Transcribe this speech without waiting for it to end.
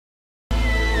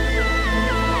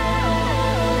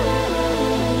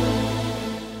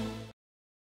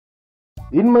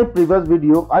In my previous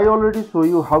video, I already show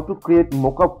you how to create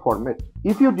mockup format.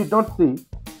 If you did not see,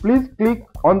 please click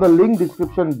on the link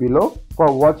description below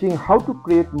for watching how to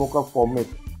create mockup format.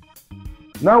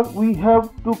 Now we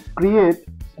have to create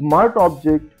smart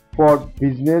object for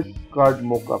business card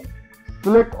mockup.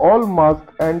 Select all mask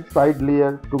and side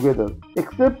layer together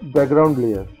except background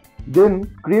layer. Then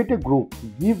create a group.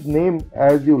 Give name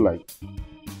as you like.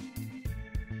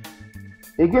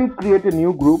 Again create a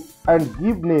new group and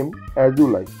give name as you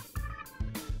like.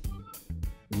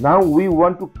 Now we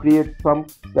want to create some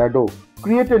shadow.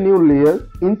 Create a new layer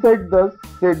inside the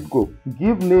set group.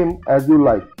 Give name as you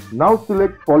like. Now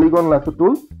select polygon lasso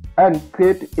tool and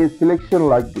create a selection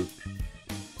like this.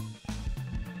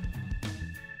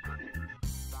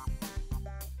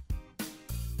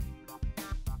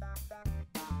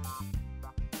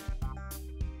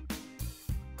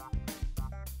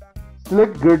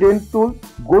 Select gradient tool,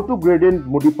 go to gradient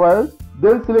modifier,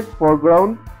 then select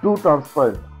foreground to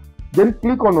transparent. Then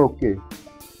click on OK.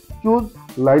 Choose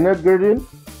liner gradient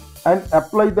and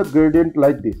apply the gradient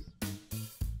like this.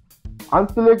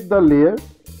 Unselect the layer,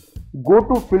 go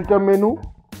to filter menu,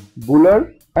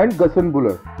 Blur and Gaussian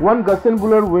Blur. One Gaussian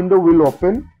Blur window will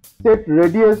open. Set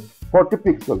radius 40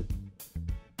 pixels.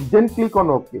 Then click on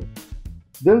OK.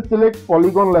 Then select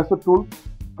polygon lasso tool,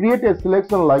 create a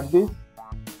selection like this.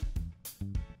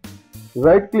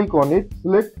 Right click on it,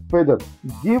 select feather.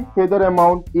 Give feather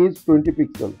amount is 20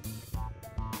 pixels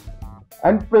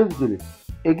and press delete.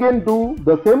 Again do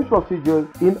the same procedure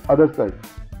in other side.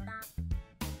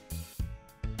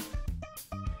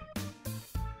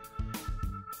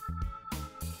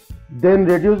 Then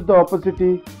reduce the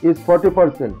opacity is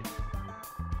 40%.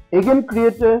 Again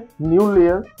create a new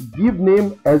layer, give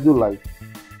name as you like.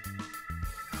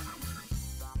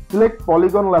 Select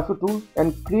polygon lasso tool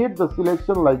and create the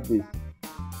selection like this.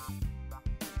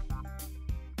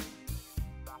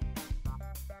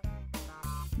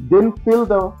 Then fill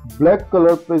the black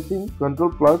color pressing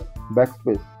Ctrl plus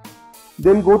backspace.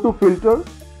 Then go to filter,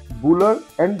 Blur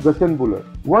and Gaussian Blur.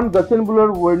 One Gaussian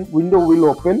Blur window will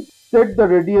open. Set the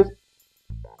radius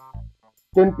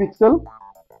 10 pixel.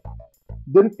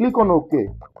 Then click on OK.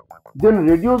 Then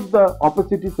reduce the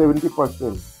opacity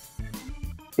 70%.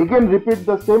 Again repeat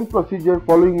the same procedure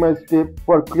following my step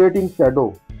for creating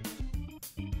shadow.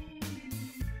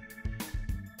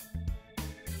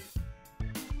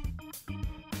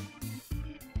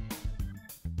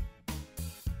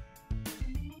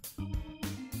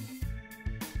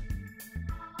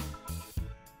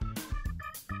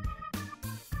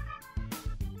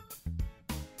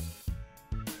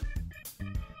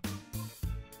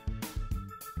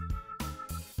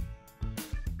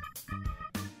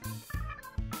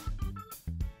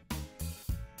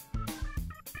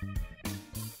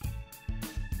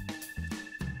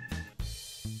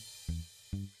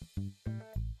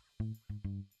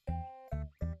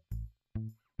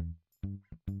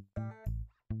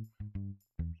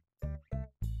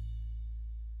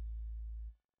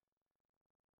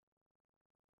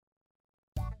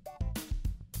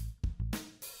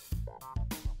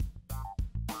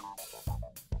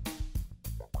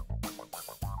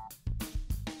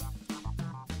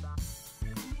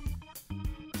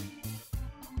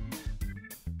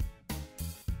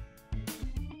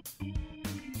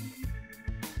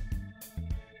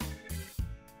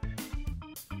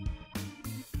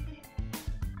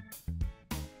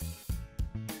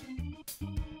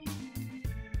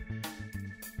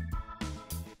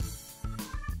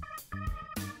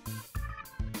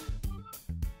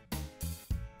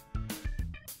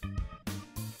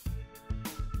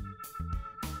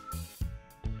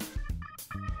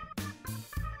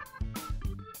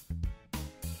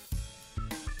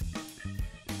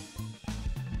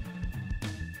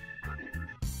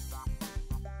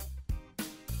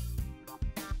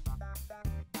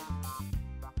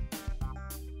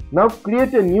 Now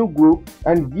create a new group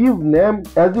and give name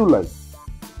as you like.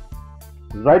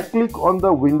 Right click on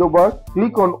the window bar,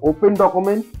 click on open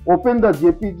document, open the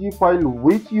JPG file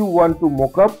which you want to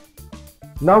mock up.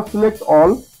 Now select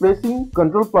all, pressing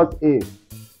Ctrl plus A.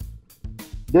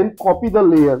 Then copy the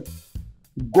layer,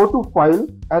 go to file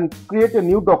and create a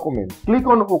new document. Click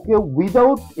on OK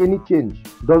without any change.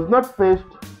 Does not paste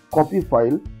copy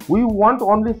file. We want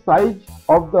only size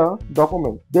of the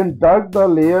document. Then drag the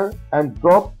layer and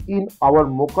drop in our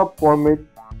mockup format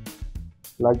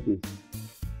like this.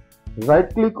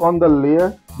 Right click on the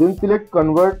layer, then select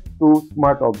convert to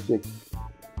smart object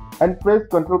and press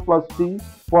Ctrl plus T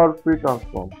for free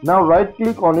transform. Now right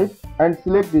click on it and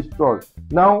select distort.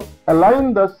 Now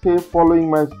align the shape following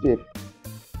my step.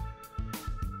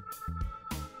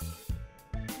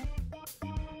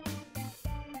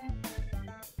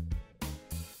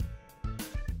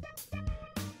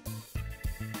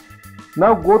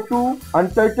 Now go to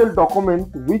untitled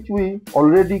document which we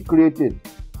already created.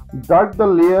 Drag the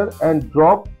layer and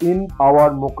drop in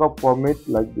our mockup format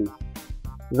like this.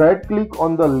 Right click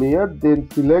on the layer, then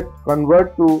select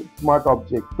convert to smart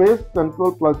object. Press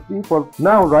Ctrl+T for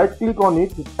now. Right click on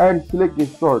it and select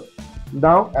distort.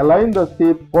 Now align the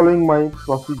shape following my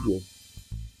procedure.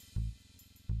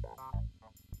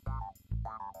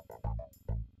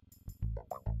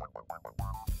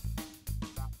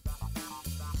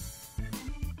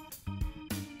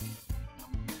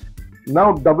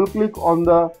 Now double click on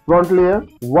the front layer.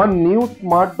 One new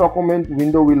smart document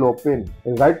window will open.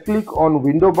 Right click on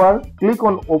window bar, click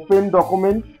on open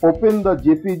document, open the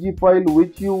JPG file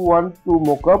which you want to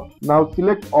mock up. Now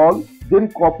select all,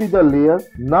 then copy the layer.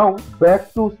 Now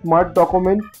back to smart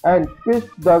document and paste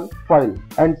the file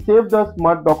and save the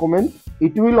smart document.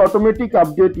 It will automatically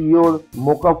update your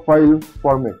mockup file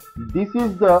format. This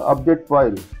is the update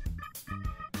file.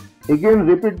 Again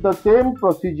repeat the same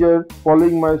procedure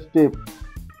following my step.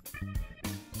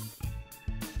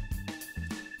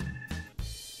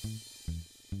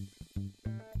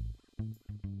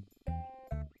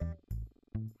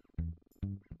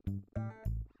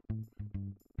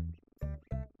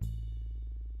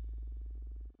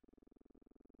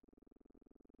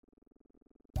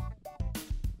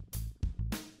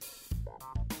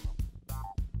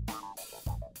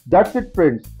 That's it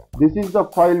friends. This is the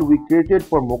file we created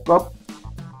for mockup.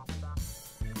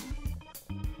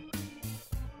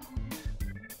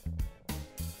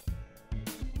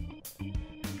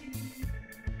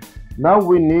 Now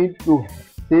we need to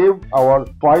save our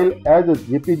file as a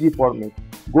JPG format.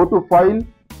 Go to File,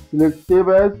 select Save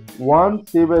As. One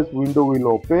Save As window will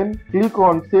open. Click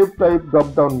on Save Type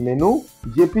drop down menu,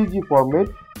 JPG format.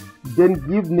 Then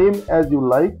give name as you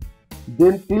like.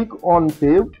 Then click on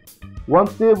Save. One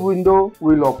save window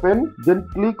will open, then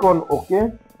click on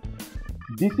OK.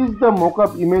 This is the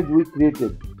mockup image we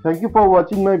created. Thank you for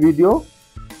watching my video.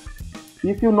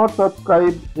 If you not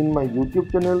subscribed in my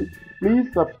YouTube channel,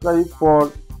 please subscribe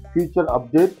for future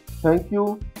updates. Thank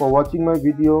you for watching my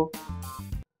video.